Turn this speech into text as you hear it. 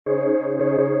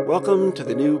Welcome to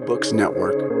the New Books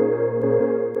Network.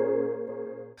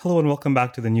 Hello and welcome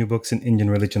back to the New Books in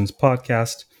Indian Religions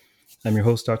podcast. I'm your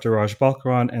host, Dr. Raj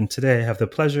Balkaran, and today I have the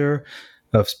pleasure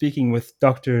of speaking with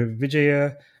Dr.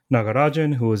 Vijaya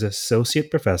Nagarajan, who is Associate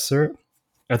Professor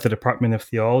at the Department of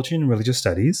Theology and Religious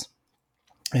Studies,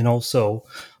 and also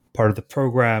part of the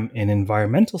program in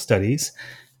Environmental Studies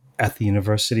at the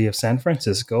University of San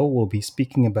Francisco. We'll be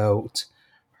speaking about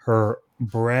her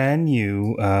brand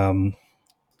new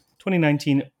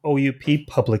 2019 OUP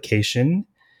publication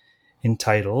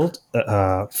entitled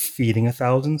Feeding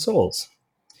 1,000 Souls.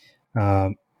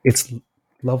 It's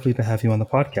lovely to have you on the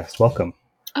podcast. Welcome.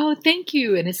 Oh, thank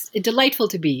you. And it's delightful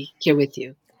to be here with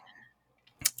you.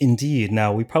 Indeed.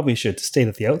 Now, we probably should state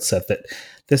at the outset that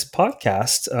this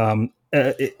podcast,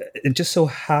 it just so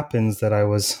happens that I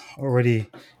was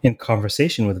already in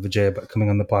conversation with Vijay about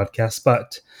coming on the podcast,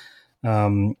 but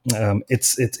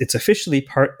it's officially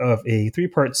part of a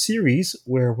 3-part series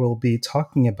where we'll be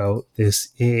talking about this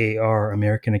AAR,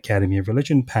 American Academy of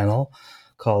Religion panel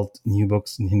called New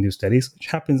Books in Hindu Studies, which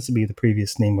happens to be the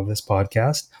previous name of this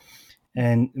podcast.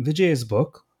 And Vijay's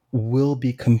book will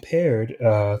be compared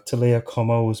to Leah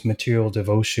Comeau's Material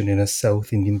Devotion in a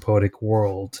South Indian Poetic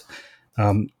World.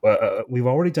 We've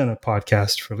already done a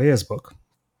podcast for Leah's book,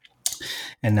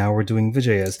 and now we're doing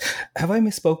Vijaya's. Have I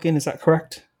misspoken? Is that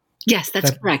correct? Yes, that's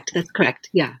correct. That's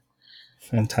correct. Yeah.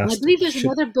 Fantastic. I believe there's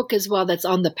another book as well that's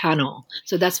on the panel.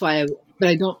 So that's why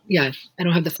I don't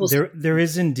have the full. There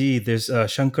is indeed. There's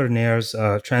Shankar Nair's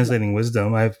Translating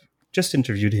Wisdom. I've just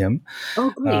interviewed him.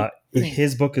 Oh, great.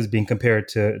 His book is being compared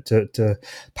to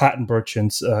Patton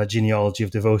Burchant's Genealogy of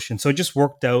Devotion. So it just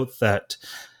worked out that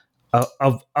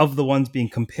of the ones being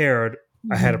compared,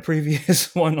 I had a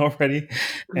previous one already,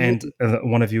 and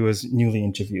one of you was newly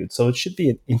interviewed. So it should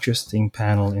be an interesting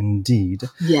panel indeed.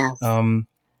 Yes.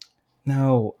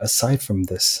 Now, aside from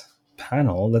this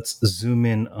panel, let's zoom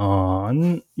in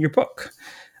on your book.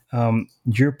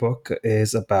 Your book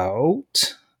is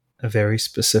about a very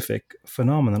specific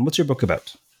phenomenon. What's your book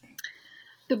about?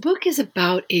 The book is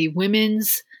about a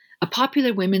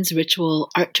popular women's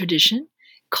ritual art tradition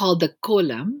called the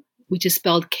Kolam, which is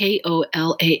spelled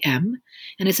Kolam,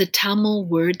 and it's a Tamil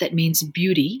word that means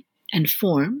beauty and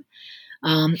form.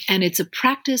 And it's a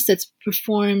practice that's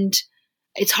performed.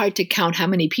 It's hard to count how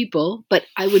many people, but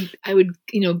I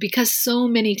would, because so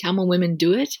many Tamil women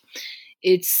do it,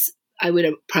 I would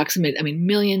approximate,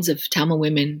 millions of Tamil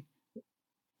women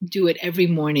do it every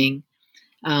morning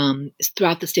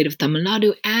throughout the state of Tamil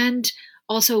Nadu and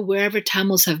also wherever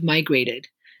Tamils have migrated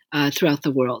throughout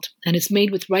the world. And it's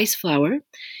made with rice flour,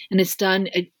 and it's done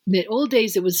in the old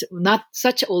days. It was not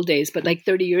such old days, but like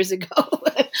 30 years ago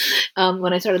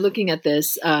when I started looking at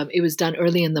this, it was done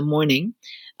early in the morning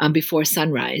before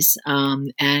sunrise.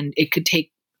 And it could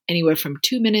take anywhere from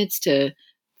 2 minutes to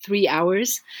 3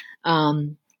 hours.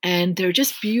 And they're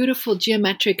just beautiful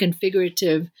geometric and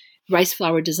figurative rice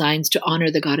flower designs to honor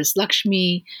the goddess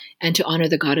Lakshmi and to honor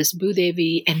the goddess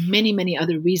Bhudevi and many, many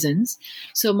other reasons.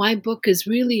 So my book is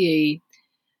really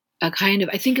a kind of,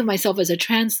 I think of myself as a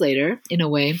translator in a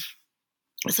way.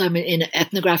 So I'm an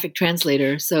ethnographic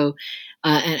translator, so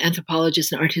an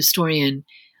anthropologist and art historian.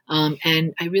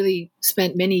 And I really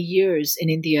spent many years in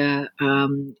India,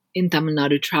 in Tamil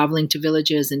Nadu, traveling to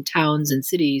villages and towns and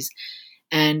cities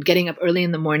and getting up early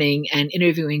in the morning and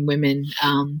interviewing women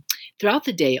throughout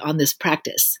the day on this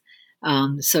practice.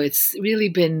 So it's really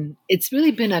been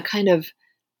a kind of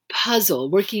puzzle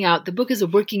working out. The book is a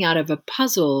working out of a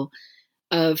puzzle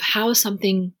of how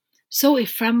something so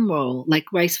ephemeral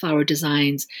like rice flower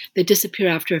designs that disappear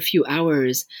after a few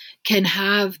hours can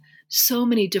have so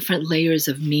many different layers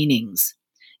of meanings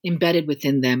embedded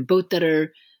within them, both that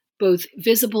are both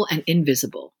visible and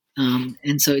invisible.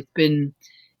 And so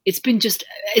it's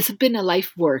been a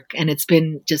life work, and it's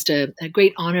been just a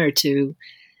great honor to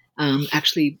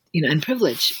actually, and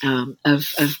privilege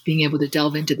of being able to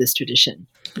delve into this tradition.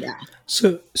 Yeah.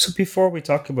 So before we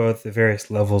talk about the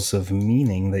various levels of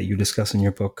meaning that you discuss in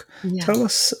your book, tell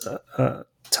us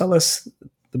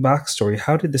the backstory.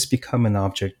 How did this become an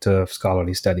object of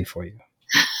scholarly study for you?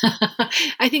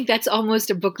 I think that's almost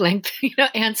a book length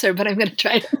answer, but I'm going to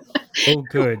try to. Oh,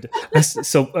 good.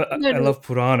 So I love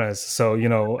Puranas. So,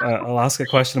 I'll ask a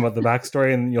question about the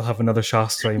backstory and you'll have another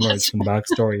Shastra emerge from the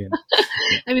backstory.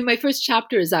 My first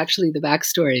chapter is actually the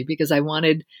backstory because I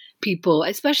wanted people,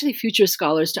 especially future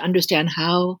scholars, to understand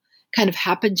how kind of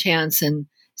happen chance and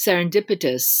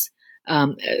serendipitous,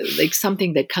 like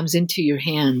something that comes into your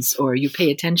hands or you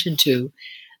pay attention to,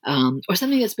 or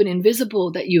something that's been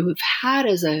invisible that you have had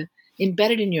as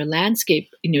embedded in your landscape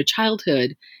in your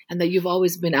childhood, and that you've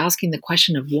always been asking the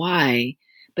question of why,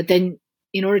 But then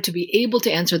in order to be able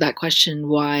to answer that question,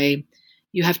 why,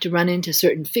 you have to run into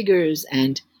certain figures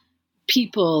and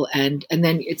people, and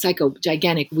then it's like a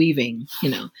gigantic weaving,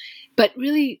 But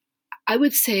really, I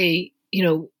would say,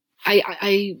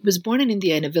 I was born in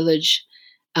India in a village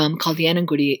called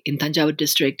Yanangudi in Tanjavur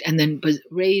district, and then was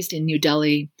raised in New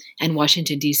Delhi and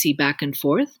Washington, D.C. back and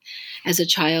forth as a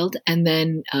child, and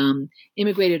then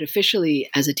immigrated officially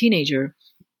as a teenager.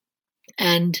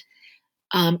 And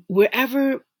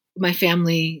wherever my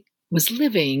family was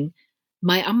living,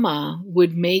 my amma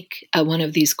would make one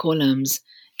of these kolams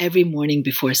every morning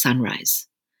before sunrise,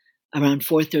 around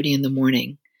 4:30 in the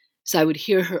morning. So I would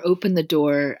hear her open the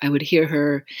door. I would hear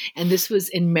her, and this was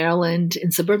in Maryland,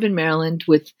 in suburban Maryland,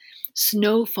 with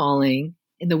snow falling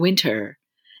in the winter,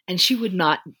 and she would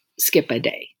not skip a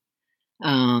day,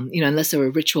 unless there were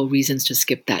ritual reasons to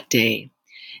skip that day.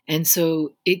 And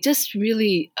so it just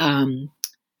really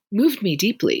moved me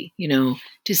deeply,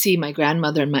 to see my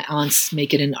grandmother and my aunts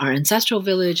make it in our ancestral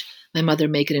village, my mother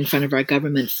make it in front of our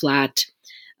government flat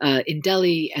in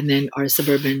Delhi, and then our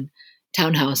suburban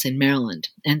townhouse in Maryland.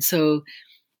 And so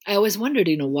I always wondered,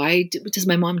 why does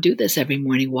my mom do this every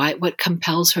morning? What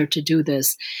compels her to do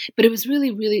this? But it was really,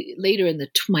 really later in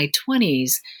my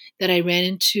 20s that I ran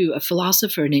into a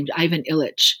philosopher named Ivan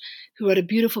Illich, who wrote a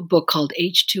beautiful book called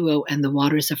H2O and the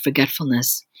Waters of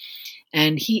Forgetfulness.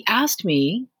 And he asked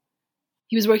me,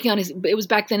 he was working on it was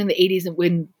back then in the 80s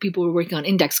when people were working on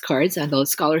index cards, and those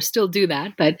scholars still do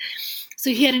that. But so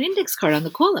he had an index card on the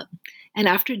kolam. And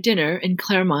after dinner in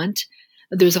Claremont,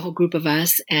 there was a whole group of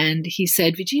us, and he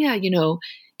said, Vijaya,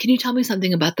 can you tell me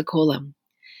something about the kolam?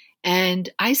 And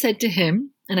I said to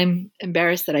him, and I'm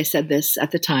embarrassed that I said this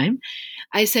at the time,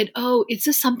 I said, oh, it's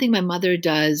just something my mother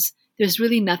does. There's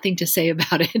really nothing to say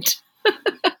about it.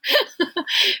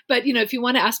 But, if you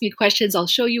want to ask me questions, I'll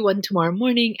show you one tomorrow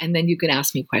morning, and then you can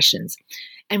ask me questions.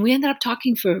 And we ended up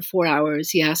talking for 4 hours.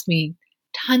 He asked me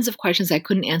tons of questions. I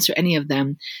couldn't answer any of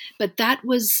them. But that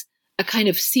was a kind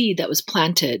of seed that was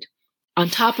planted on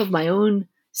top of my own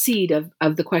seed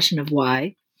of the question of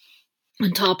why,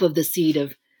 on top of the seed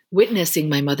of witnessing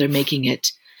my mother making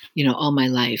it, all my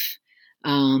life.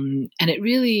 And it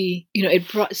really,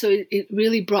 it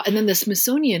really brought, and then the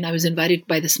Smithsonian, I was invited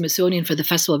by the Smithsonian for the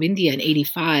Festival of India in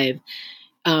 85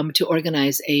 to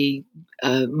organize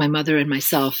my mother and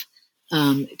myself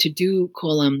to do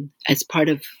kolam as part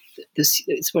of this.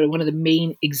 It's sort of one of the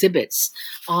main exhibits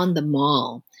on the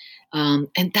mall.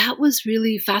 And that was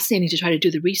really fascinating to try to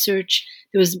do the research.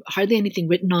 There was hardly anything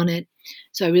written on it.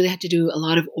 So I really had to do a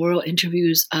lot of oral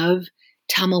interviews of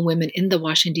Tamil women in the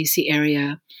Washington, D.C.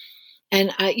 area.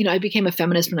 And I became a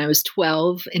feminist when I was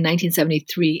 12 in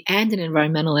 1973 and an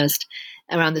environmentalist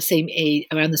around the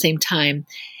same time.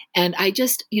 And I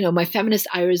just, my feminist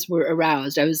ires were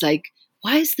aroused. I was like,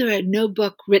 why is there no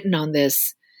book written on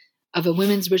this of a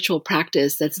women's ritual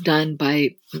practice that's done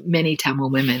by many Tamil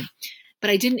women?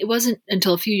 But it wasn't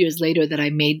until a few years later that I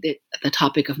made it the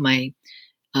topic of my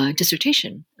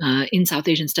dissertation in South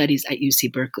Asian Studies at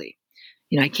UC Berkeley.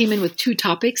 I came in with 2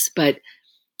 topics, but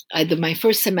my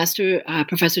first semester,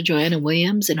 Professor Joanna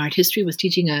Williams in art history was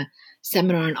teaching a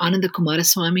seminar on Ananda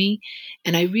Kumaraswamy.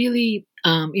 And I really,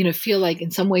 feel like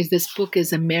in some ways this book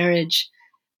is a marriage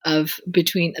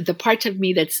between the part of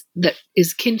me that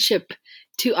is kinship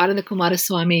to Ananda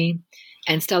Kumaraswamy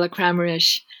and Stella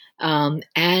Kramarish,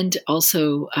 and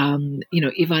also,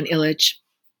 Ivan Illich,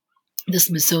 the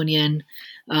Smithsonian.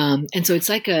 And so it's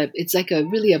like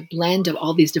really a blend of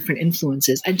all these different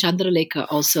influences, and Chandralekha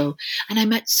also. And I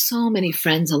met so many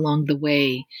friends along the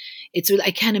way.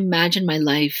 I can't imagine my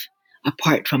life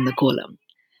apart from the kolam.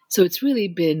 So it's really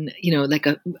been, like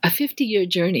a 50-year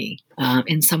journey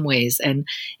in some ways. And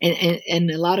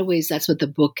in a lot of ways, that's what the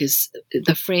book is.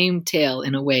 The frame tale,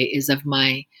 in a way, is of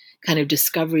my kind of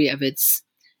discovery of its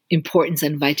importance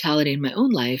and vitality in my own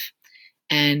life,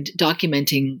 and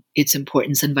documenting its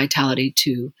importance and vitality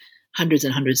to hundreds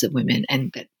and hundreds of women,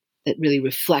 and that really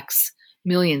reflects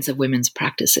millions of women's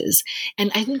practices.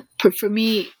 And I think for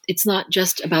me, it's not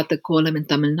just about the kolam in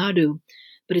Tamil Nadu,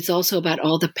 but it's also about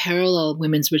all the parallel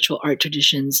women's ritual art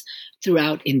traditions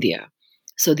throughout India.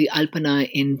 So the Alpana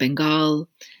in Bengal,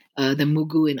 the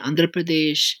Mugu in Andhra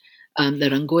Pradesh, the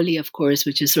Rangoli, of course,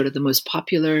 which is sort of the most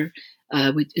popular,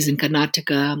 which is in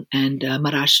Karnataka and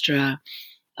Maharashtra,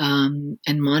 and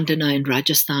Mandana in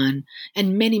Rajasthan,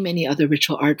 and many, many other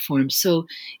ritual art forms. So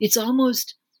it's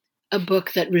almost a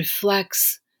book that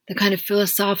reflects the kind of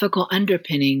philosophical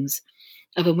underpinnings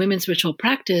of a women's ritual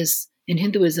practice in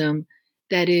Hinduism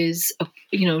that is,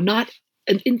 not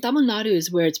in Tamil Nadu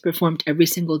is where it's performed every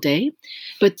single day,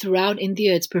 but throughout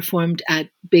India it's performed at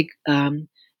big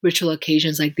ritual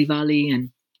occasions like Diwali and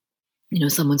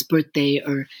someone's birthday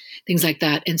or things like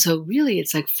that. And so really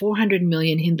it's like 400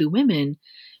 million Hindu women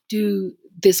do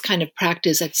this kind of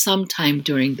practice at some time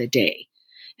during the day.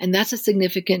 And that's a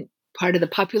significant part of the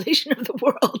population of the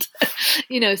world.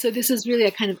 So this is really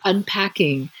a kind of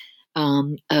unpacking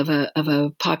of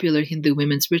a popular Hindu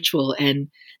women's ritual, and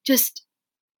just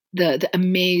the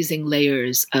amazing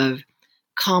layers of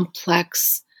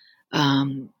complex,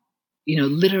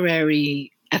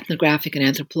 literary, ethnographic and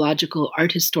anthropological,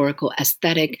 art historical,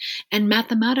 aesthetic, and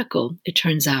mathematical, it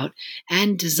turns out,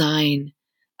 and design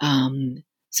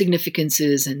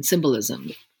significances and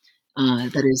symbolism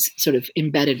that is sort of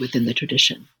embedded within the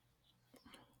tradition.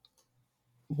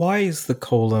 Why is the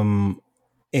kolam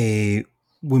a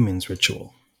women's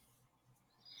ritual?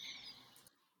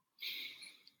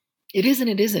 It is and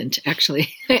it isn't,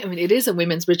 actually. I mean, it is a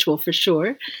women's ritual for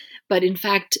sure. But in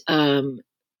fact,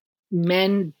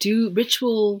 men do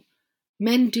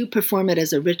perform it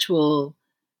as a ritual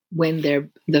when they're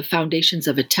the foundations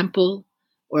of a temple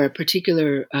or a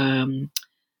particular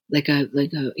like a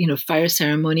fire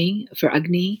ceremony for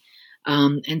Agni,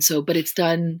 but it's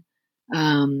done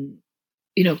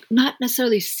not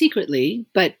necessarily secretly,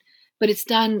 but it's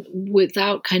done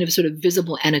without kind of sort of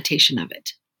visible annotation of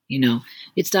it.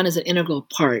 It's done as an integral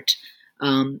part,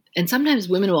 and sometimes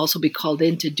women will also be called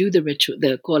in to do the ritual,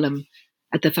 the kolam,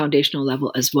 at the foundational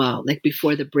level as well, like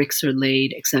before the bricks are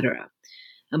laid, etc.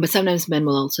 But sometimes men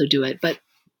will also do it. But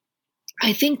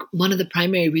I think one of the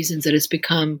primary reasons that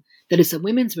it's a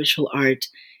women's ritual art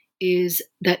is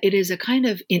that it is a kind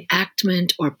of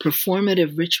enactment or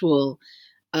performative ritual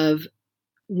of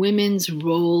women's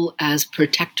role as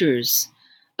protectors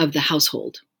of the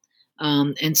household.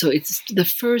 And so it's the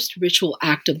first ritual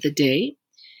act of the day,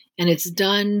 and it's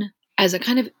done as a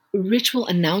kind of ritual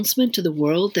announcement to the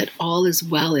world that all is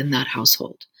well in that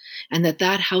household, and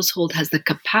that household has the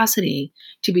capacity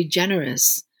to be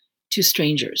generous to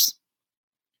strangers,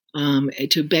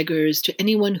 to beggars, to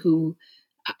anyone who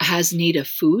has need of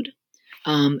food,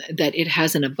 that it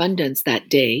has an abundance that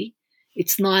day.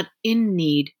 It's not in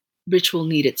need, ritual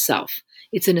need itself.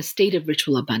 It's in a state of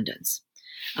ritual abundance.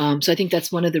 So I think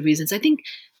that's one of the reasons. I think,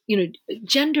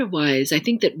 gender-wise, I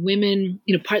think that women,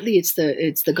 partly it's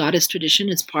the goddess tradition.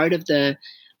 It's part of the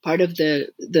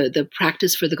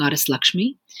practice for the goddess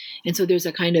Lakshmi, and so there's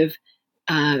a kind of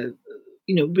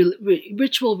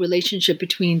ritual relationship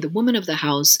between the woman of the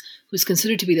house, who's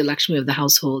considered to be the Lakshmi of the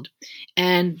household,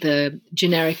 and the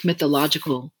generic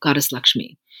mythological goddess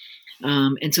Lakshmi.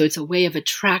 And so it's a way of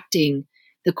attracting.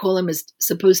 The kolam is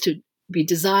supposed to be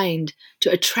designed to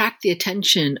attract the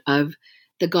attention of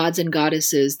the gods and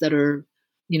goddesses that are,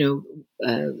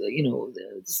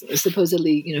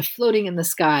 supposedly, floating in the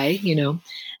sky, during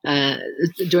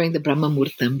the Brahma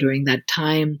Muhurtam, during that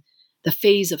time, the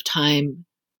phase of time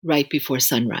right before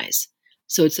sunrise.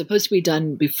 So it's supposed to be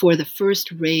done before the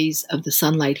first rays of the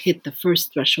sunlight hit the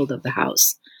first threshold of the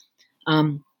house.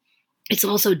 It's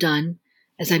also done,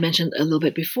 as I mentioned a little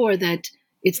bit before, that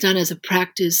it's done as a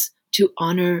practice to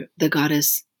honor the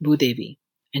goddess Bhudevi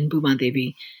and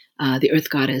Bhumadevi, the earth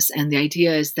goddess. And the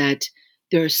idea is that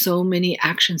there are so many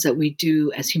actions that we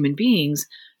do as human beings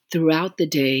throughout the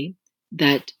day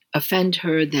that offend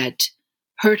her, that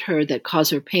hurt her, that cause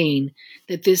her pain,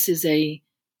 that this is a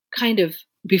kind of,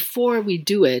 before we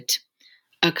do it,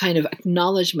 a kind of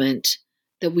acknowledgement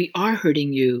that we are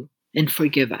hurting you and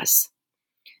forgive us.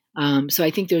 So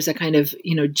I think there's a kind of,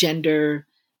 gender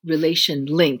relation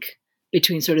link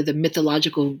between sort of the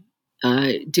mythological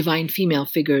divine female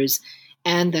figures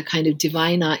and the kind of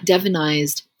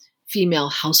divinized female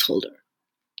householder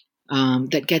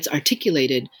that gets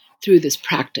articulated through this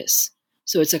practice.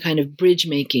 So it's a kind of bridge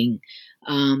making.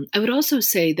 I would also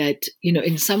say that,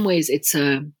 in some ways it's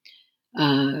at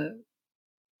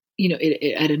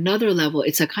another level,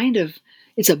 it's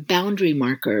a boundary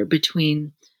marker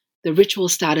between the ritual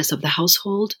status of the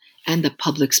household and the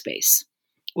public space,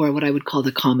 or what I would call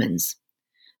the commons,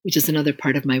 which is another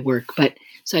part of my work. But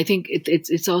so I think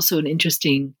it's also an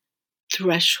interesting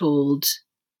threshold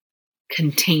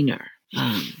container.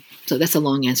 So that's a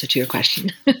long answer to your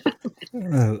question.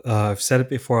 I've said it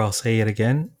before, I'll say it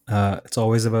again. It's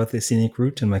always about the scenic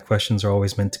route, and my questions are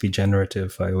always meant to be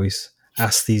generative. I always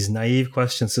ask these naive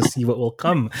questions to see what will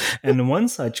come. And one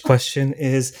such question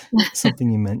is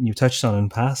something you touched on in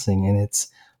passing, and it's,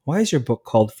 why is your book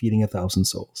called Feeding 1,000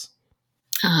 Souls?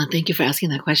 Thank you for asking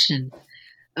that question.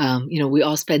 We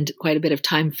all spend quite a bit of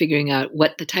time figuring out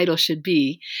what the title should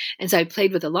be. And so I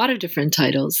played with a lot of different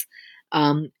titles.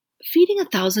 Feeding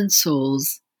 1,000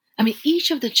 Souls,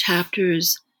 each of the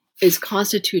chapters is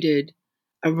constituted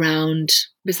around,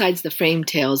 besides the frame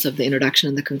tales of the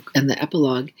introduction and the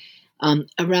epilogue,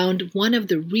 around one of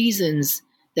the reasons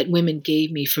that women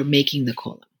gave me for making the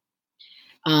kolam.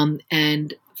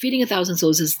 And Feeding 1,000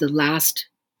 Souls is the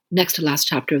next to last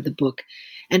chapter of the book.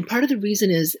 And part of the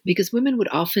reason is because women would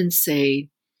often say,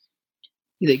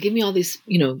 give me all these,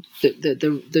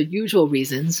 the usual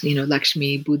reasons,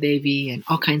 Lakshmi, Bhudevi, and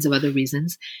all kinds of other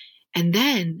reasons. And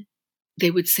then they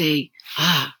would say,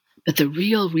 but the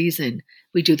real reason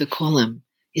we do the kolam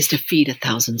is to feed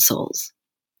 1,000 souls.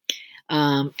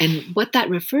 And what that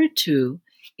referred to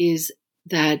is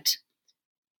that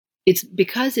it's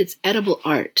because it's edible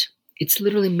art. It's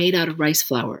literally made out of rice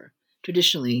flour,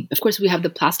 traditionally. Of course, we have the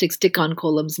plastic stick-on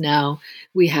kolams now.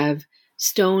 We have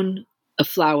stone of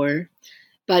flour.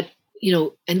 But,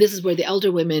 and this is where the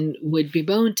elder women would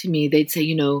bemoan to me. They'd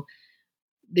say,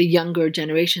 the younger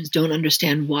generations don't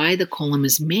understand why the kolam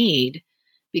is made,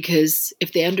 because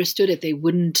if they understood it, they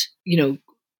wouldn't,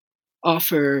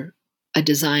 offer a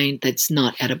design that's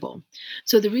not edible.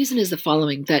 So the reason is the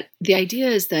following, that the idea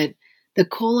is that the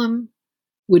kolam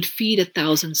would feed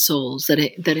 1,000 souls, that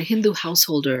a Hindu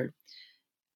householder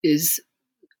is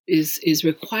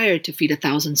required to feed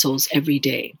 1,000 souls every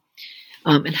day.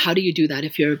 And how do you do that?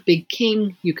 If you're a big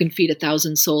king, you can feed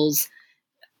 1,000 souls,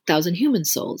 1,000 human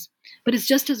souls. But it's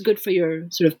just as good for your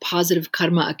sort of positive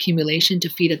karma accumulation to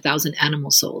feed 1,000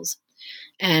 animal souls.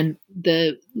 And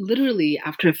literally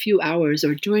after a few hours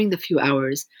or during the few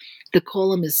hours, the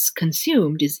kolam is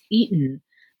consumed, is eaten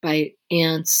by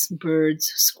ants,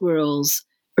 birds, squirrels,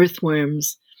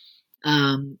 earthworms.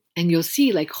 And you'll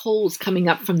see like holes coming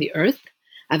up from the earth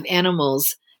of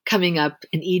animals coming up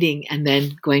and eating and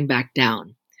then going back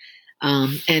down.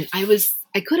 And I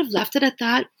could have left it at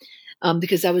that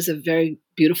because that was a very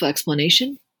beautiful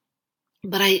explanation.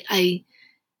 But I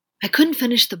couldn't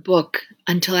finish the book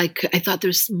until I thought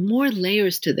there's more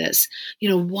layers to this.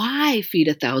 Why feed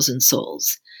 1,000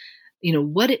 souls?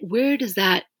 Where does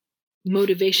that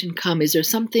motivation come? Is there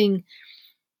something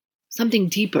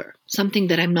deeper, something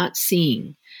that I'm not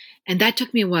seeing? And that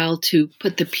took me a while to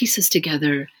put the pieces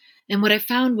together. And what I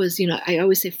found was, I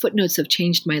always say footnotes have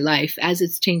changed my life, as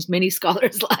it's changed many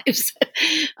scholars' lives.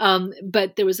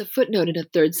 But there was a footnote in a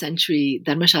 3rd century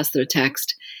Dharmashastra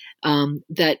text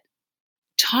that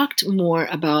talked more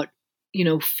about,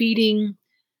 feeding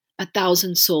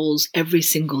 1,000 souls every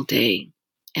single day.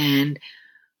 And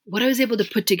what I was able to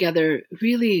put together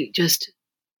really just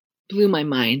blew my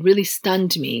mind, really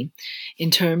stunned me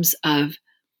in terms of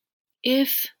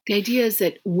if the idea is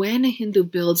that when a Hindu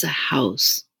builds a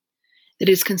house, that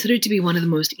is considered to be one of the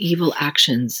most evil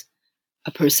actions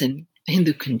a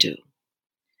Hindu can do.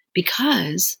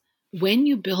 Because when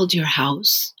you build your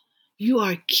house, you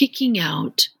are kicking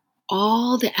out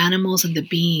all the animals and the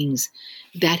beings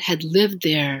that had lived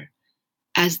there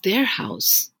as their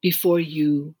house before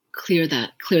you clear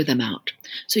them out.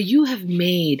 So you have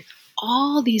made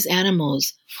all these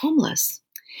animals homeless.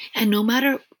 And no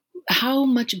matter how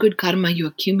much good karma you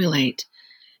accumulate,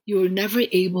 you are never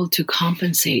able to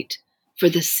compensate for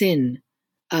the sin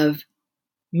of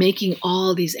making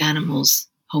all these animals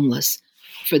homeless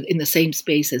in the same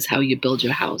space as how you build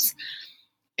your house.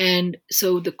 And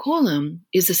so the kolam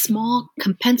is a small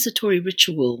compensatory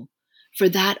ritual for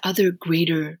that other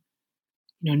greater,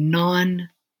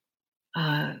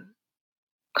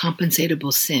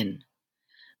 non-compensatable sin.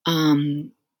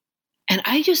 And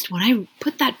when I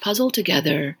put that puzzle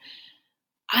together,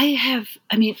 I've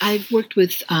worked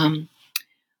with,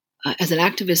 as an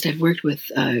activist, I've worked with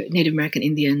Native American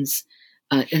Indians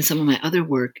in some of my other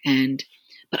work,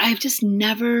 but I've just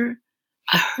never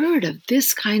heard of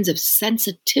this kinds of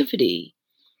sensitivity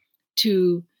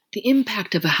to the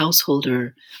impact of a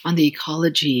householder on the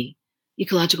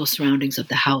ecological surroundings of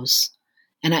the house.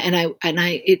 And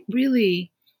it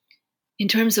really, in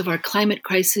terms of our climate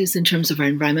crisis, in terms of our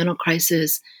environmental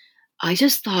crisis, I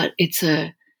just thought it's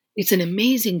an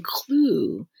amazing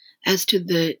clue as to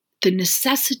the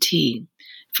necessity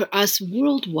for us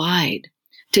worldwide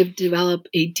to develop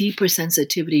a deeper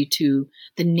sensitivity to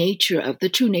the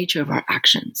true nature of our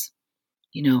actions.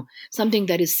 Something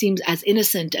that seems as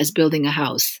innocent as building a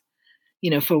house,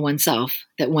 for oneself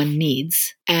that one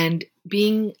needs, and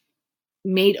being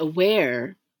made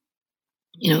aware,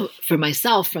 for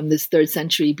myself from this 3rd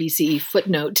century BCE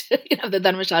footnote, the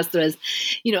Dharmashastras,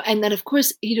 and then of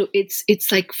course,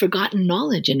 it's like forgotten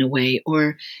knowledge in a way,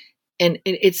 and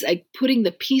it's like putting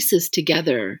the pieces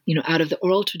together, out of the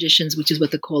oral traditions, which is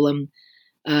what the kolam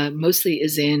mostly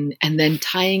is in, and then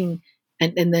tying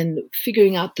and then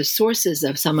figuring out the sources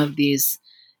of some of these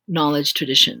knowledge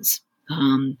traditions.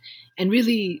 And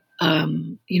really,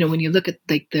 when you look at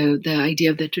like the idea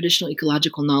of the traditional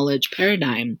ecological knowledge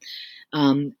paradigm,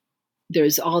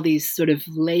 there's all these sort of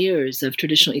layers of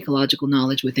traditional ecological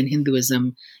knowledge within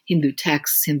Hinduism, Hindu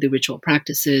texts, Hindu ritual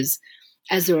practices,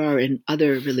 as there are in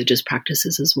other religious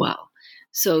practices as well.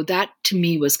 So that to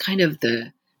me was kind of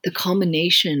the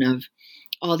culmination of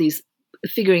all these,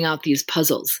 figuring out these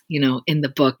puzzles, in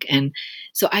the book. And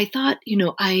so I thought,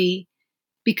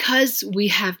 because we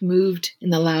have moved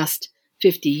in the last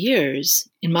 50 years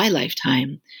in my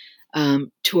lifetime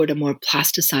toward a more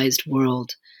plasticized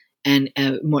world and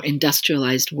a more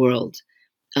industrialized world,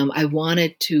 I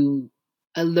wanted to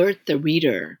alert the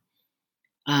reader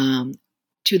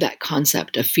to that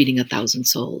concept of feeding 1,000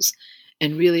 souls.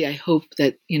 And really, I hope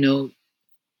that,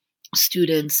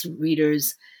 students,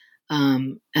 readers,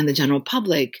 and the general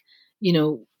public,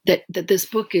 that this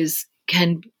book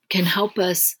can help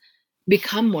us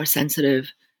become more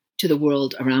sensitive to the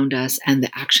world around us and the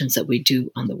actions that we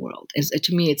do on the world.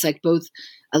 To me, it's like both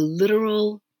a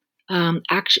literal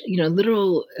action,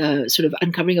 literal sort of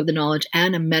uncovering of the knowledge,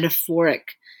 and a metaphoric,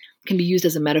 can be used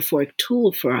as a metaphoric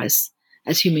tool for us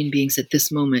as human beings at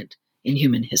this moment in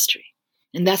human history.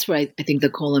 And that's where I think the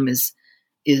column is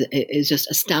just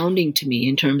astounding to me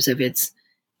in terms of its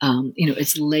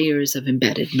layers of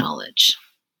embedded knowledge.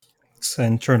 It's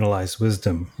internalized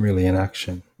wisdom, really, in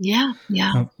action. Yeah.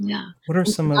 What are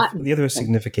some of the other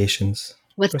significations?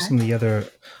 What are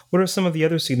some of the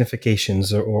other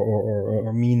significations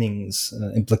or meanings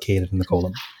implicated in the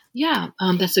column? Yeah,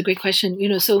 that's a great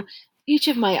question. So each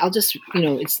of my, I'll just,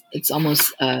 it's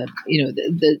almost,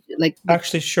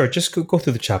 Actually, sure. Just go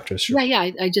through the chapters. Sure. Yeah.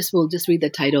 I will just read the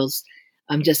titles,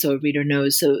 just so a reader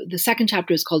knows. So the second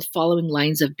chapter is called Following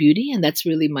Lines of Beauty, and that's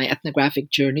really my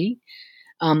ethnographic journey.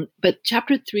 But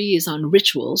chapter 3 is on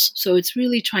rituals. So it's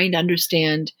really trying to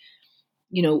understand,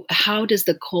 how does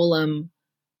the column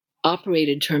operate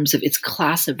in terms of its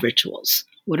class of rituals?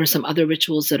 What are some other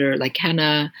rituals that are like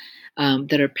henna,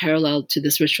 that are parallel to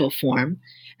this ritual form?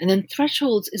 And then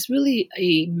thresholds is really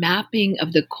a mapping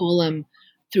of the column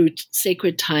through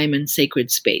sacred time and sacred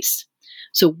space.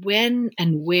 So when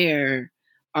and where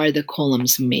are the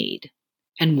columns made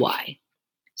and why?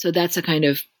 So that's a kind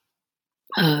of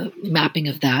mapping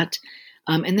of that.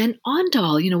 And then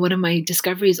Andal, one of my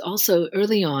discoveries also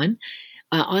early on,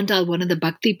 Andal, one of the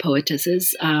Bhakti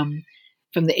poetesses from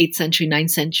the 8th century, 9th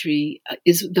century,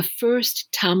 is the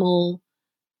first Tamil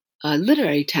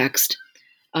literary text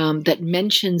that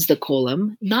mentions the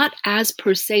column, not as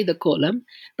per se the column,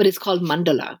 but it's called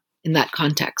mandala in that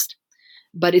context.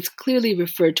 But it's clearly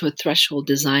referred to a threshold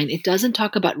design. It doesn't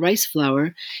talk about rice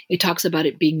flour. It talks about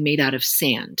it being made out of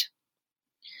sand.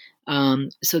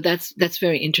 So that's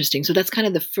very interesting. So that's kind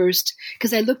of the first,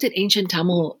 because I looked at ancient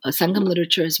Tamil Sangam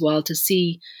literature as well to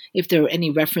see if there were any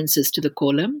references to the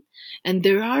kolam. And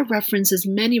there are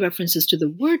many references to the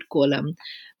word kolam,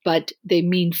 but they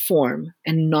mean form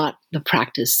and not the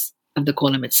practice of the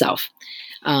kolam itself.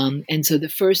 And so the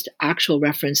first actual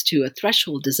reference to a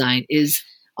threshold design is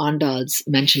Andal's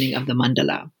mentioning of the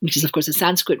mandala, which is, of course, a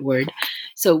Sanskrit word.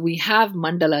 So we have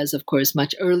mandalas, of course,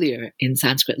 much earlier in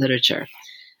Sanskrit literature.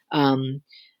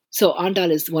 So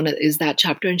Andal is that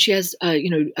chapter, and she has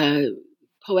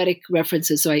poetic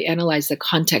references. So I analyzed the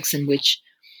context in which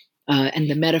and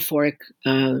the metaphoric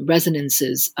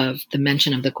resonances of the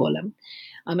mention of the kolam.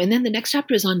 And then the next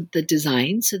chapter is on the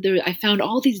design. So I found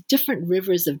all these different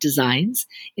rivers of designs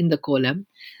in the kolam,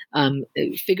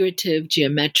 figurative,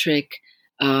 geometric,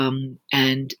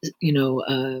 and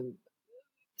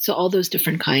so all those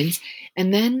different kinds.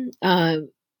 And then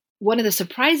one of the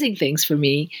surprising things for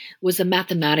me was the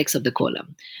mathematics of the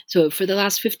kolam. So for the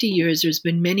last 50 years, there's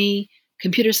been many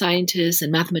computer scientists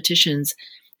and mathematicians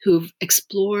who've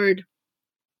explored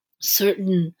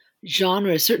certain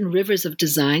genres, certain rivers of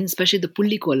design, especially the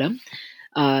pulli kolam,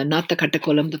 not the katta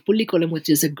kolam, the pulli kolam, which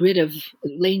is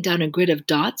laying down a grid of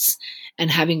dots and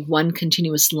having one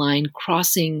continuous line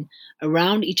crossing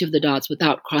around each of the dots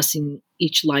without crossing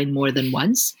each line more than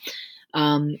once.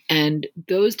 And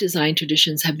those design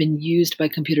traditions have been used by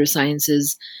computer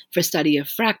sciences for study of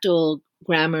fractal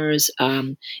grammars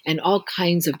and all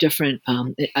kinds of different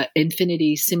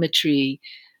infinity, symmetry,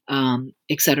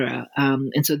 etc.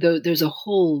 And so there's a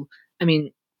whole,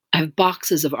 I have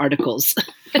boxes of articles.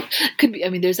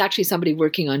 There's actually somebody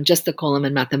working on just the kolam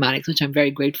and mathematics, which I'm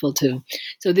very grateful to.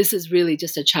 So this is really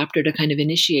just a chapter to kind of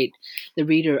initiate the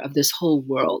reader of this whole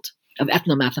world of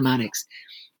ethnomathematics.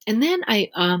 And then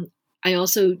I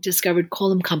also discovered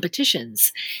kolam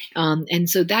competitions. And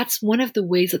so that's one of the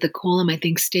ways that the kolam, I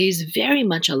think, stays very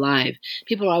much alive.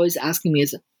 People are always asking me,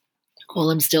 is the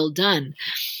kolam still done?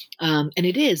 And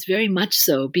it is very much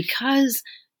so, because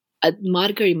at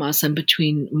Margari Masam,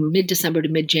 between mid-December to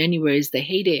mid-January, is the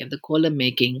heyday of the kolam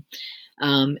making.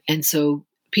 And so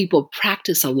people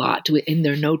practice a lot in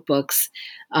their notebooks.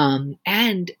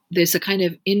 And there's a kind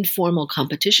of informal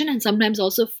competition and sometimes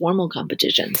also formal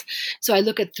competitions. So I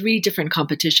look at 3 different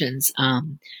competitions.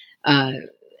 And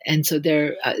so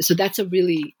so that's a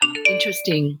really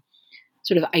interesting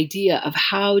sort of idea of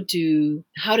how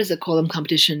does a kolam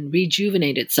competition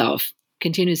rejuvenate itself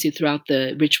continuously throughout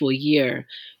the ritual year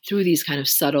through these kind of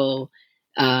subtle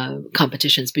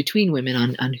competitions between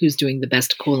women on who's doing the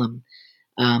best kolam.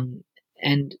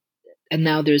 And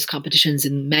now there's competitions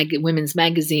in women's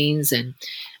magazines and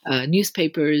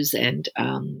newspapers, and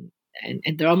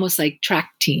they're almost like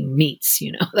track team meets,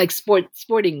 like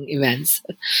sporting events.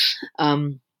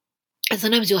 And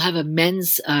sometimes you'll have a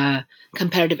men's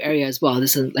competitive area as well.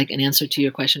 This is like an answer to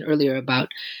your question earlier about,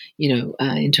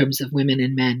 in terms of women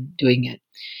and men doing it.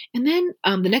 And then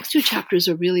the next 2 chapters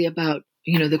are really about,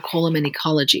 the kolam and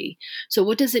ecology. So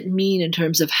what does it mean in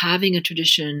terms of having a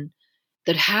tradition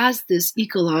that has this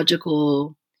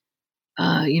ecological,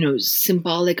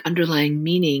 symbolic underlying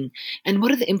meaning? And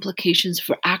what are the implications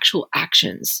for actual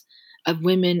actions of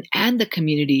women and the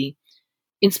community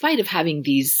in spite of having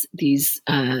these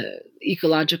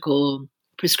ecological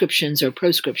prescriptions or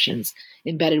proscriptions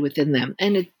embedded within them?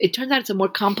 And it turns out it's a more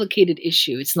complicated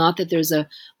issue. It's not that there's a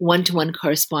one-to-one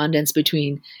correspondence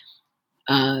between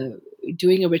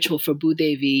doing a ritual for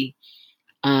Bhudevi.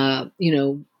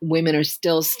 Women are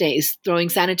still throwing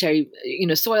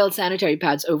soiled sanitary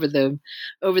pads over the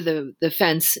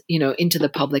fence, into the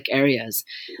public areas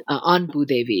on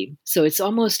Bhudevi. So it's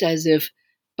almost as if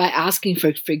by asking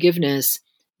for forgiveness,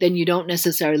 then you don't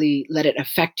necessarily let it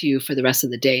affect you for the rest of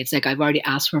the day. It's like, I've already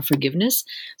asked for forgiveness,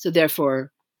 so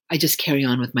therefore I just carry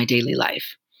on with my daily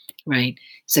life, right?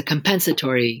 It's a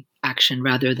compensatory action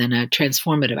rather than a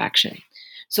transformative action.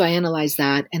 So I analyzed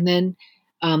that. And then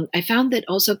I found that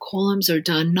also kolams are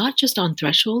done not just on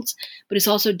thresholds, but it's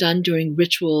also done during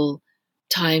ritual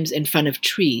times in front of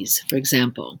trees, for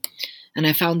example. And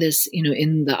I found this,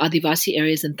 in the Adivasi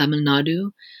areas in Tamil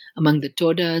Nadu, among the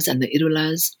Todas and the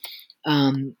Irulas,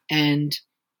 and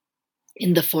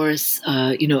in the forests,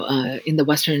 in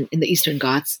the Eastern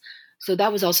Ghats. So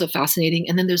that was also fascinating.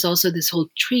 And then there's also this whole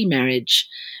tree marriage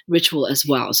ritual as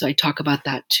well. So I talk about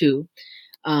that too.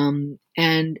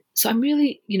 And so I'm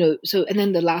really, and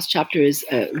then the last chapter is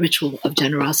a ritual of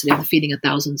generosity, of feeding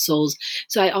 1,000 souls.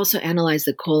 So I also analyze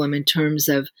the kolam in terms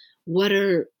of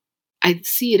I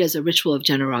see it as a ritual of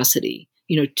generosity,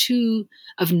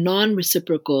 of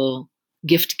non-reciprocal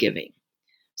gift giving.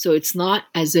 So it's not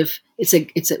as if it's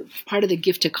a part of the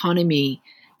gift economy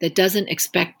that doesn't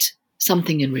expect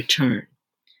something in return.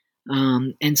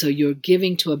 And so you're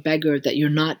giving to a beggar that you're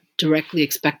not directly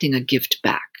expecting a gift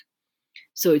back.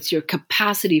 So it's your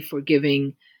capacity for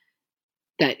giving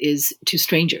that is to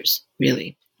strangers,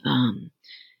 really.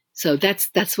 So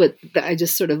that's what I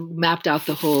just sort of mapped out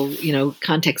the whole,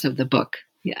 context of the book.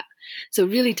 Yeah. So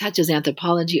it really touches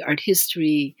anthropology, art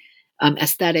history,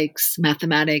 aesthetics,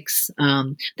 mathematics.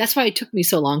 That's why it took me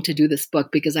so long to do this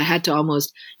book, because I had to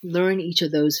almost learn each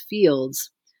of those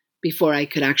fields before I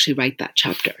could actually write that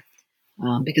chapter.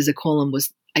 Because the kolam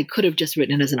I could have just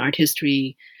written it as an art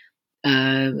history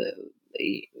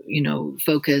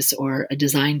focus, or a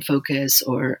design focus,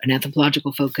 or an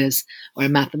anthropological focus, or a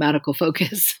mathematical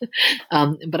focus,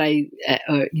 but a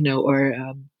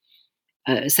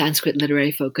Sanskrit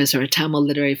literary focus, or a Tamil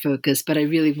literary focus. But I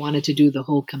really wanted to do the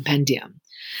whole compendium,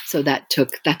 so that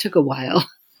took a while.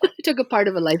 It took a part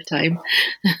of a lifetime.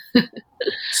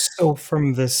 So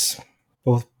from this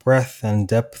both breadth and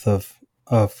depth of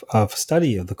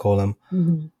study of the kolam,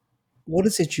 mm-hmm. What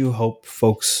is it you hope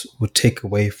folks would take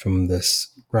away from this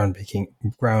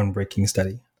groundbreaking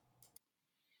study?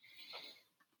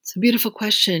 It's a beautiful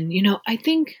question. I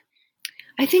think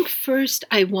first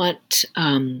I want,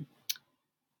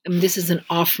 this is an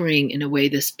offering in a way,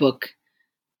 this book,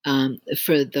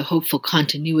 for the hopeful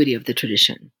continuity of the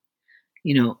tradition.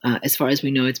 As far as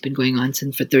we know, it's been going on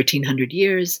for 1,300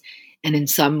 years. And in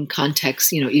some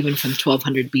contexts, even from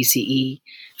 1200 BCE,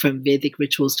 from Vedic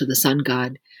rituals to the sun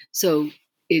god. So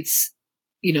it's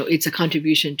a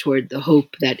contribution toward the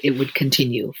hope that it would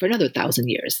continue for another 1,000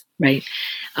 years, right?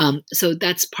 So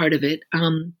that's part of it.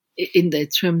 In the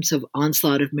terms of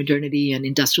onslaught of modernity and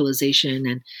industrialization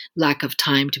and lack of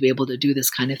time to be able to do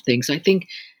this kind of thing. So I think,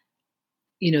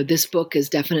 this book is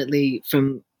definitely,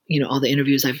 from, all the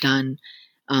interviews I've done,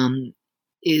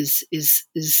 is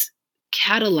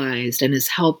catalyzed and has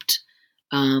helped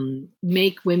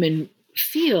make women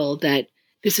feel that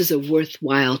this is a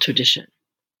worthwhile tradition.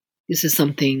 This is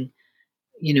something,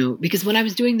 because when I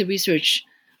was doing the research,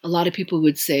 a lot of people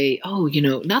would say, oh,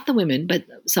 not the women, but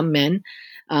some men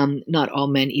not all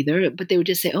men either, but they would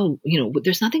just say, oh,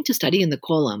 there's nothing to study in the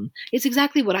kolam. It's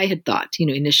exactly what I had thought,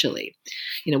 initially.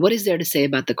 What is there to say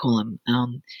about the kolam?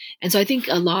 And so I think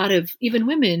a lot of even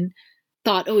women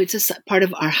thought, oh, it's just part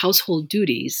of our household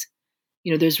duties.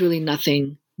 There's really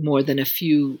nothing more than a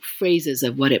few phrases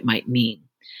of what it might mean.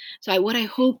 So what I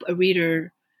hope a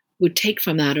reader would take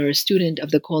from that, or a student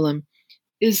of the kolam,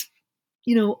 is,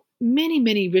 many,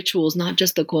 many rituals, not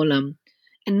just the kolam,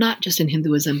 and not just in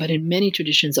Hinduism, but in many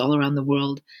traditions all around the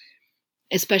world,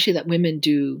 especially that women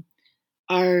do,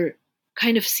 are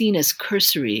kind of seen as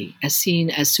cursory, as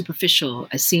seen as superficial,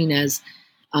 as seen as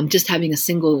just having a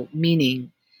single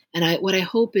meaning. And what I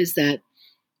hope is that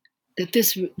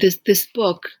this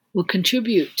book will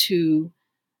contribute to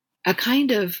a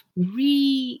kind of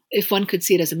if one could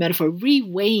see it as a metaphor,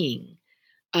 reweighing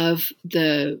of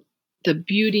the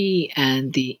beauty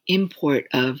and the import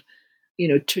of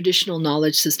traditional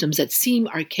knowledge systems that seem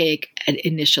archaic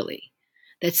initially,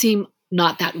 that seem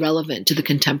not that relevant to the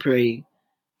contemporary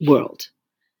world.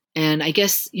 And I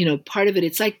guess part of it,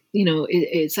 it's like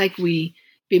it's like we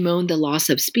bemoan the loss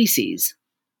of species,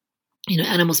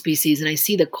 animal species, and I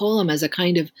see the kolam as a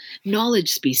kind of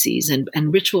knowledge species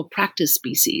and ritual practice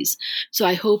species. So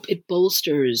I hope it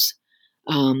bolsters,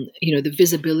 the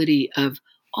visibility of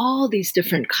all these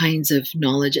different kinds of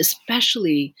knowledge,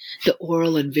 especially the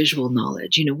oral and visual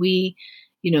knowledge. When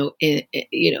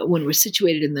we're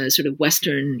situated in the sort of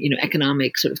Western,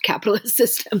 economic sort of capitalist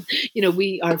system,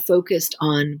 we are focused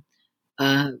on,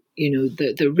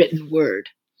 the written word,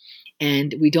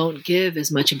 and we don't give as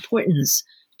much importance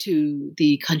to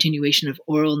the continuation of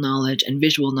oral knowledge and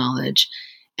visual knowledge.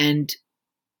 And,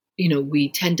 we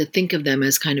tend to think of them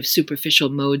as kind of superficial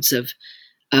modes of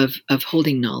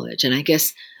holding knowledge. And I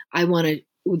guess I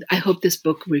hope this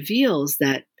book reveals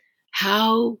that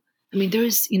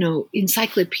there's,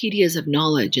 encyclopedias of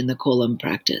knowledge in the kolam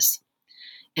practice.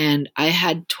 And I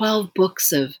had 12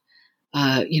 books of,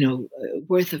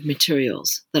 worth of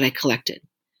materials that I collected,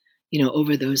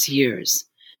 over those years.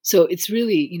 So it's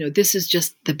really, this is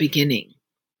just the beginning,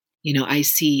 I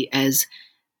see as,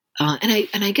 and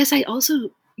I guess I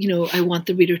also, I want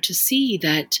the reader to see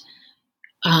that,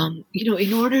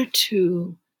 in order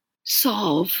to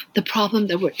solve the problem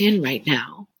that we're in right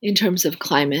now in terms of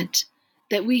climate,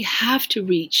 that we have to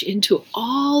reach into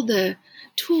all the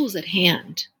tools at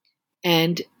hand.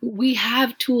 And we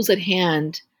have tools at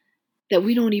hand that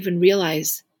we don't even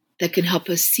realize that can help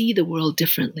us see the world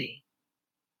differently.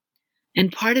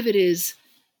 And part of it is,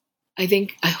 I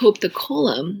hope the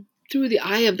kolam, through the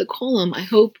eye of the kolam, I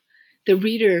hope the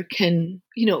reader can,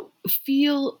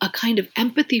 feel a kind of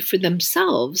empathy for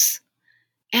themselves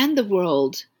and the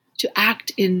world to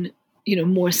act in,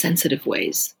 more sensitive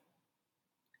ways.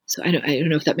 So I don't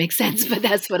know if that makes sense, but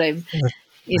that's what I'm,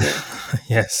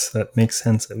 Yes, that makes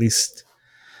sense, at least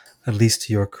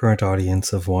to your current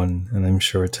audience of one, and I'm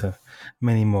sure to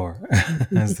many more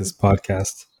as this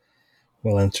podcast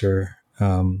will enter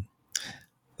the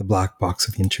black box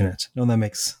of the internet. No, that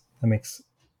makes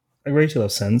a great deal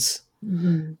of sense.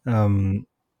 Mm-hmm.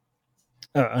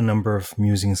 A number of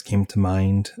musings came to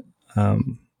mind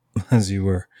as you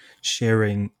were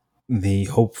sharing the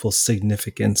hopeful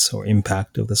significance or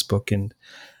impact of this book. And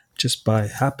just by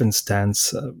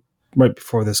happenstance, right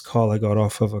before this call, I got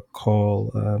off of a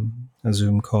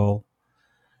Zoom call,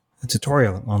 an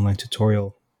online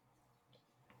tutorial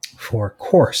for a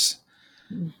course.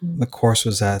 Mm-hmm. The course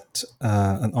was at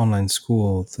an online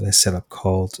school that I set up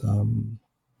called the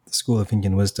School of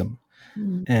Indian Wisdom.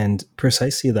 Mm-hmm. And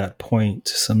precisely that point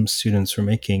some students were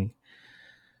making,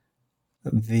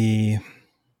 what's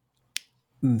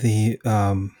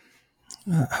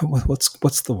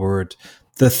the word?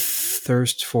 The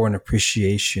thirst for an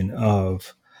appreciation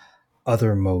of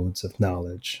other modes of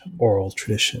knowledge, oral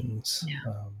traditions,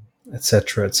 et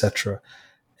cetera.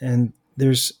 And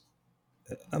there's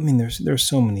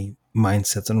so many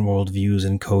mindsets and worldviews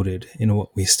encoded in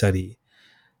what we study.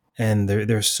 And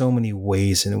there's so many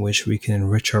ways in which we can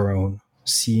enrich our own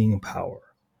seeing power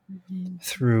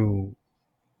through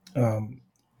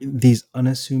these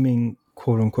unassuming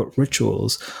quote-unquote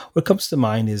rituals. What comes to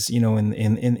mind is,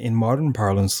 in modern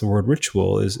parlance, the word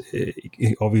ritual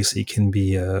obviously can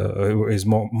be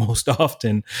most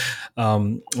often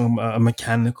a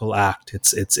mechanical act.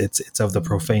 It's of the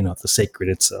profane, of the sacred.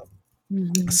 It's a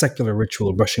secular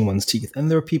ritual, brushing one's teeth. And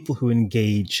there are people who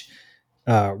engage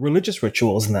religious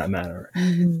rituals in that manner.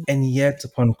 Mm-hmm. And yet,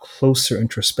 upon closer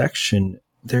introspection,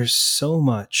 there's so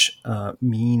much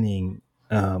meaning,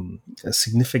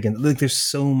 significant. Like, there's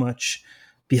so much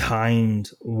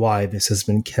behind why this has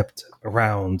been kept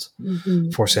around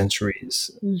for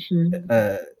centuries.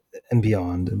 Mm-hmm. and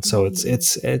beyond. And so it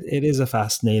is a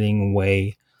fascinating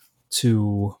way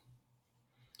to.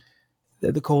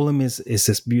 The column is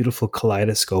this beautiful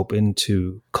kaleidoscope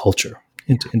into culture,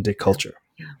 into culture,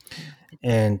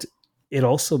 and it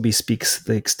also bespeaks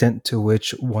the extent to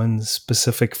which one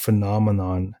specific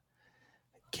phenomenon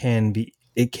can be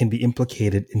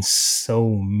implicated in so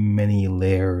many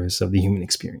layers of the human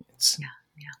experience.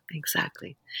 Yeah,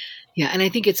 exactly. Yeah, and I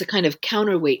think it's a kind of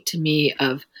counterweight to me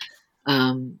of,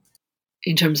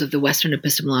 in terms of the Western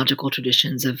epistemological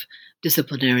traditions of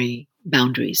disciplinary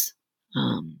boundaries.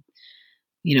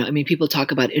 People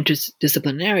talk about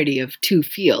interdisciplinarity of 2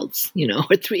 fields,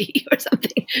 or 3 or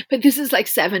something, but this is like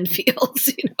 7 fields,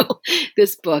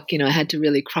 This book, I had to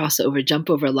really jump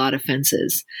over a lot of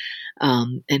fences,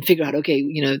 and figure out, okay,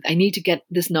 I need to get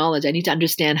this knowledge. I need to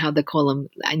understand how in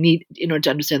order to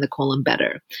understand the column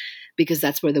better, because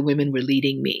that's where the women were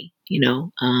leading me,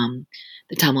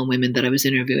 the Tamil women that I was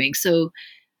interviewing. So,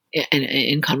 and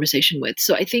in conversation with.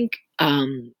 So I think,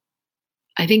 to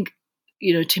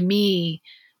me,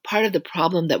 part of the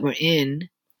problem that we're in,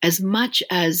 as much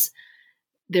as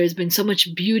there's been so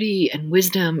much beauty and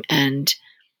wisdom and,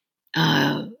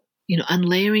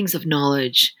 unlayerings of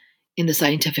knowledge in the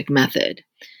scientific method,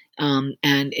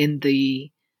 and in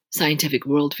the scientific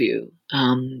worldview,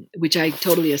 which I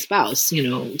totally espouse,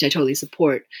 which I totally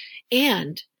support.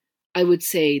 And I would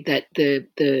say that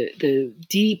the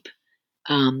deep,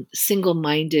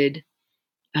 single-minded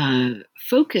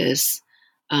focus,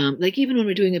 like even when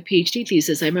we're doing a PhD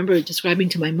thesis, I remember describing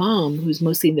to my mom, who's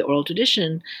mostly in the oral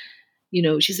tradition,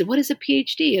 she said, "What is a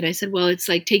PhD?" And I said, "Well, it's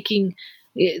like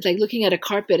looking at a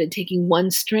carpet and taking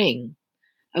one string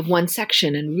of one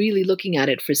section and really looking at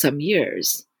it for some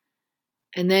years."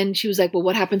 And then she was like, "Well,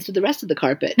 what happens to the rest of the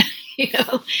carpet?"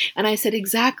 And I said,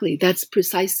 exactly. That's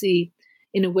precisely,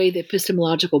 in a way, the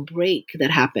epistemological break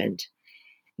that happened,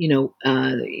 with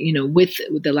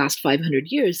the last 500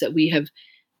 years, that we have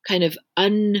kind of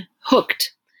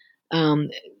unhooked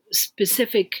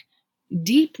specific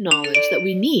deep knowledge that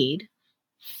we need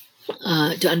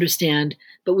to understand,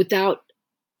 but without,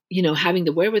 having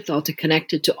the wherewithal to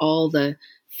connect it to all the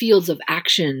fields of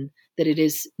action that it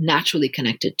is naturally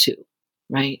connected to,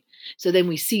 right? So then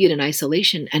we see it in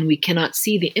isolation, and we cannot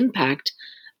see the impact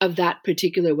of that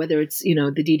particular, whether it's,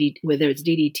 whether it's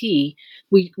DDT,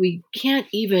 we can't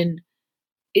even.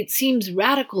 It seems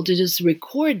radical to just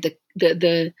record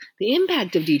the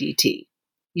impact of DDT,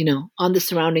 on the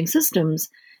surrounding systems,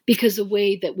 because the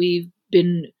way that we've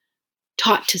been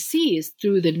taught to see is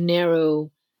through the narrow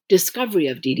discovery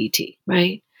of DDT,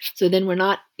 right? So then we're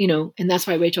not, and that's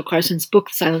why Rachel Carson's book,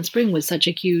 Silent Spring, was such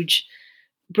a huge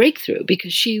breakthrough,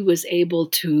 because she was able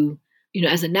to,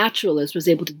 as a naturalist, was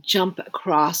able to jump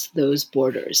across those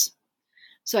borders.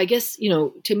 So I guess,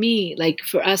 to me, like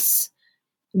for us,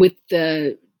 with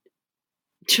the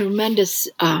tremendous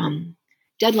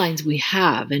deadlines we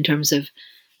have in terms of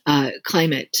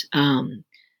climate,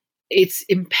 it's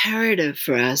imperative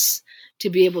for us to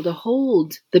be able to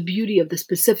hold the beauty of the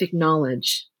specific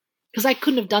knowledge, because I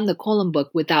couldn't have done the column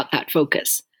book without that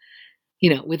focus,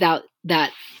 without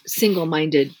that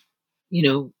single-minded,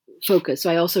 focus. So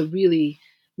I also really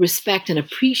respect and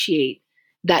appreciate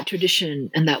that tradition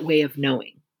and that way of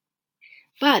knowing.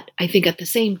 But I think at the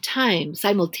same time,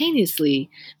 simultaneously,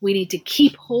 we need to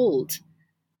keep hold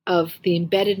of the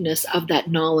embeddedness of that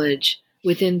knowledge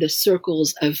within the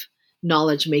circles of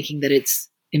knowledge making that it's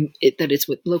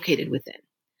located within.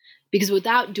 Because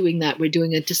without doing that, we're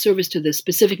doing a disservice to the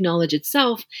specific knowledge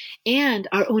itself and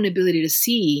our own ability to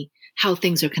see how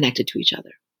things are connected to each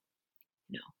other.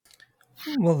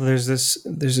 Well, there's this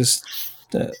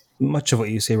much of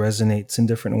what you say resonates in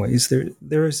different ways.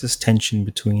 There is this tension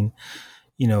between,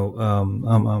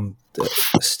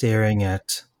 staring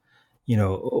at,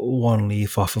 one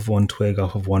leaf off of one twig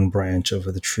off of one branch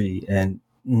over the tree, and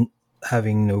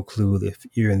having no clue if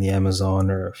you're in the Amazon,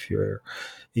 or if are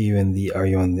you on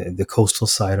the coastal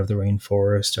side of the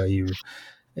rainforest? Are you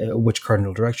which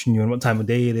cardinal direction you're in? What time of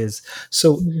day it is?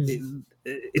 So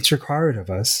it's required of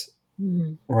us,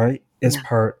 right, as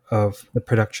part of the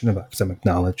production of academic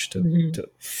knowledge, to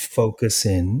focus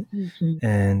in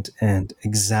and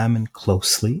examine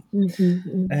closely.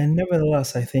 And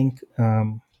nevertheless, I think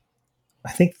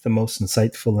the most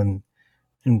insightful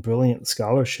and brilliant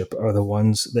scholarship are the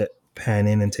ones that pan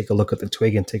in and take a look at the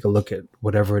twig and take a look at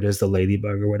whatever it is, the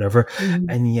ladybug or whatever,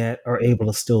 and yet are able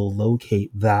to still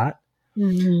locate that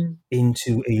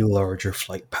into a larger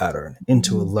flight pattern,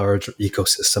 into a larger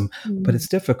ecosystem. But it's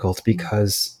difficult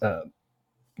because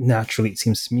naturally, it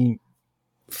seems to me,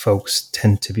 folks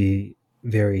tend to be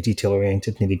very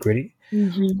detail-oriented, nitty-gritty.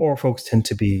 Mm-hmm. or folks tend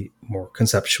to be more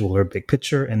conceptual or big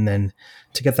picture, and then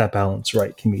to get that balance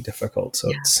right can be difficult. So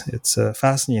Yeah. it's a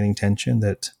fascinating tension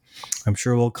that I'm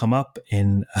sure will come up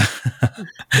in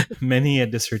many a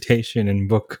dissertation and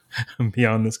book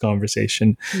beyond this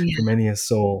conversation for Yeah. many a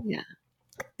soul. Yeah.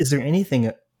 Is there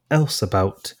anything else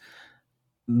about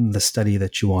the study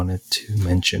that you wanted to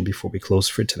mention before we close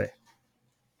for today?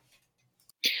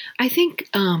 I think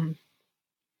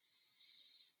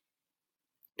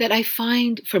that I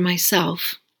find for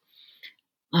myself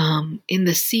in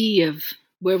the sea of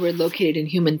where we're located in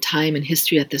human time and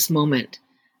history at this moment,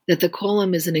 that the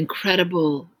kolam is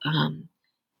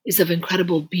is of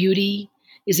incredible beauty,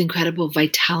 is incredible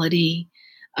vitality,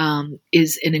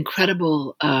 is an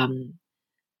incredible an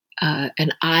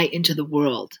eye into the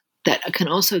world that can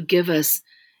also give us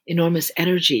enormous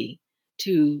energy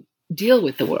to deal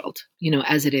with the world,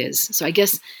 as it is. So I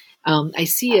guess I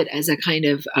see it as a kind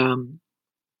of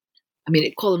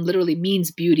kolam literally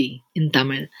means beauty in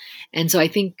Tamil. And so I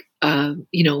think,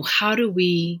 how do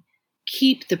we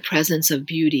keep the presence of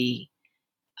beauty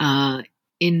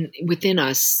within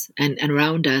us and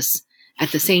around us,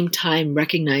 at the same time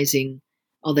recognizing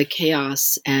all the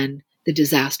chaos and the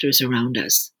disasters around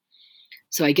us?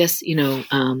 So I guess,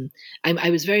 I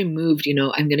was very moved.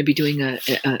 I'm going to be doing a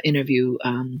interview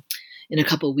in a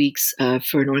couple of weeks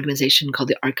for an organization called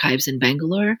the Archives in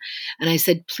Bangalore. And I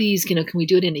said, please, can we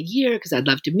do it in a year? Because I'd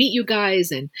love to meet you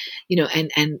guys. And,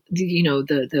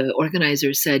 the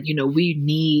organizer said, we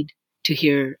need to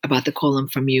hear about the kolam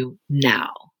from you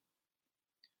now.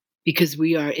 Because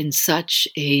we are in such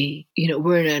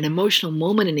we're in an emotional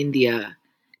moment in India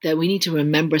that we need to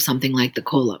remember something like the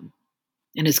kolam.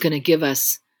 And it's going to give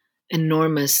us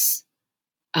enormous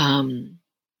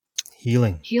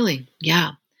Healing.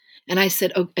 Yeah. And I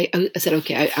said,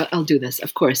 okay, I'll do this.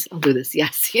 Of course, I'll do this.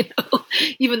 Yes,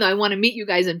 even though I want to meet you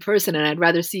guys in person and I'd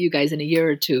rather see you guys in a year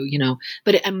or two,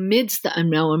 but amidst the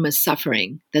enormous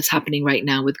suffering that's happening right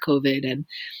now with COVID. And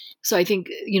so I think,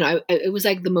 it was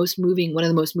like one of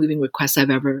the most moving requests I've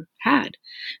ever had.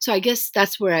 So I guess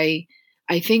that's where I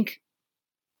think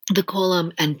the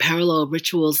kolam and parallel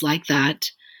rituals like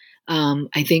that,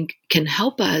 I think can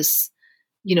help us,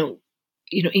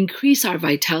 increase our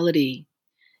vitality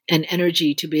and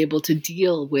energy to be able to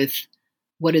deal with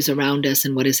what is around us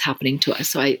and what is happening to us.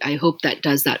 So I hope that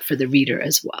does that for the reader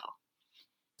as well.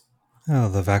 Oh,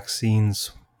 the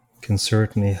vaccines can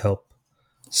certainly help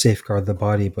safeguard the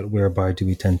body, but whereby do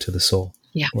we tend to the soul?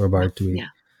 Yeah. Whereby do we?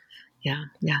 Yeah,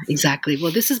 exactly.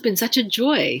 Well, this has been such a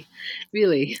joy,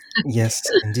 really. Yes,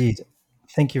 indeed.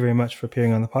 Thank you very much for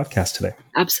appearing on the podcast today.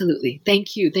 Absolutely.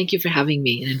 Thank you. Thank you for having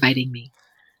me and inviting me.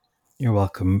 You're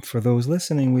welcome. For those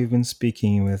listening, we've been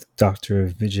speaking with Dr.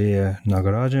 Vijaya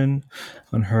Nagarajan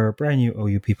on her brand new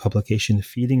OUP publication,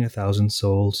 Feeding 1,000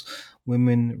 Souls,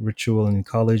 Women, Ritual and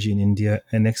Ecology in India,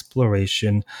 an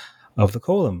Exploration of the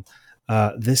Kolam.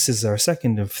 This is our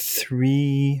second of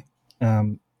 3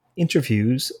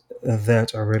 interviews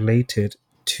that are related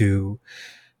to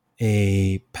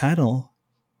a panel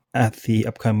at the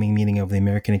upcoming meeting of the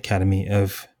American Academy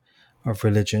of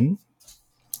Religion.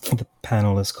 The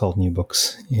panel is called New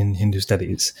Books in Hindu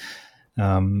Studies.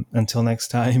 Until next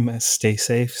time, stay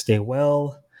safe, stay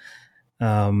well,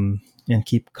 and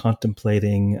keep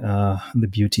contemplating the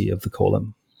beauty of the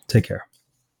kolam. Take care.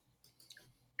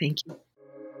 Thank you.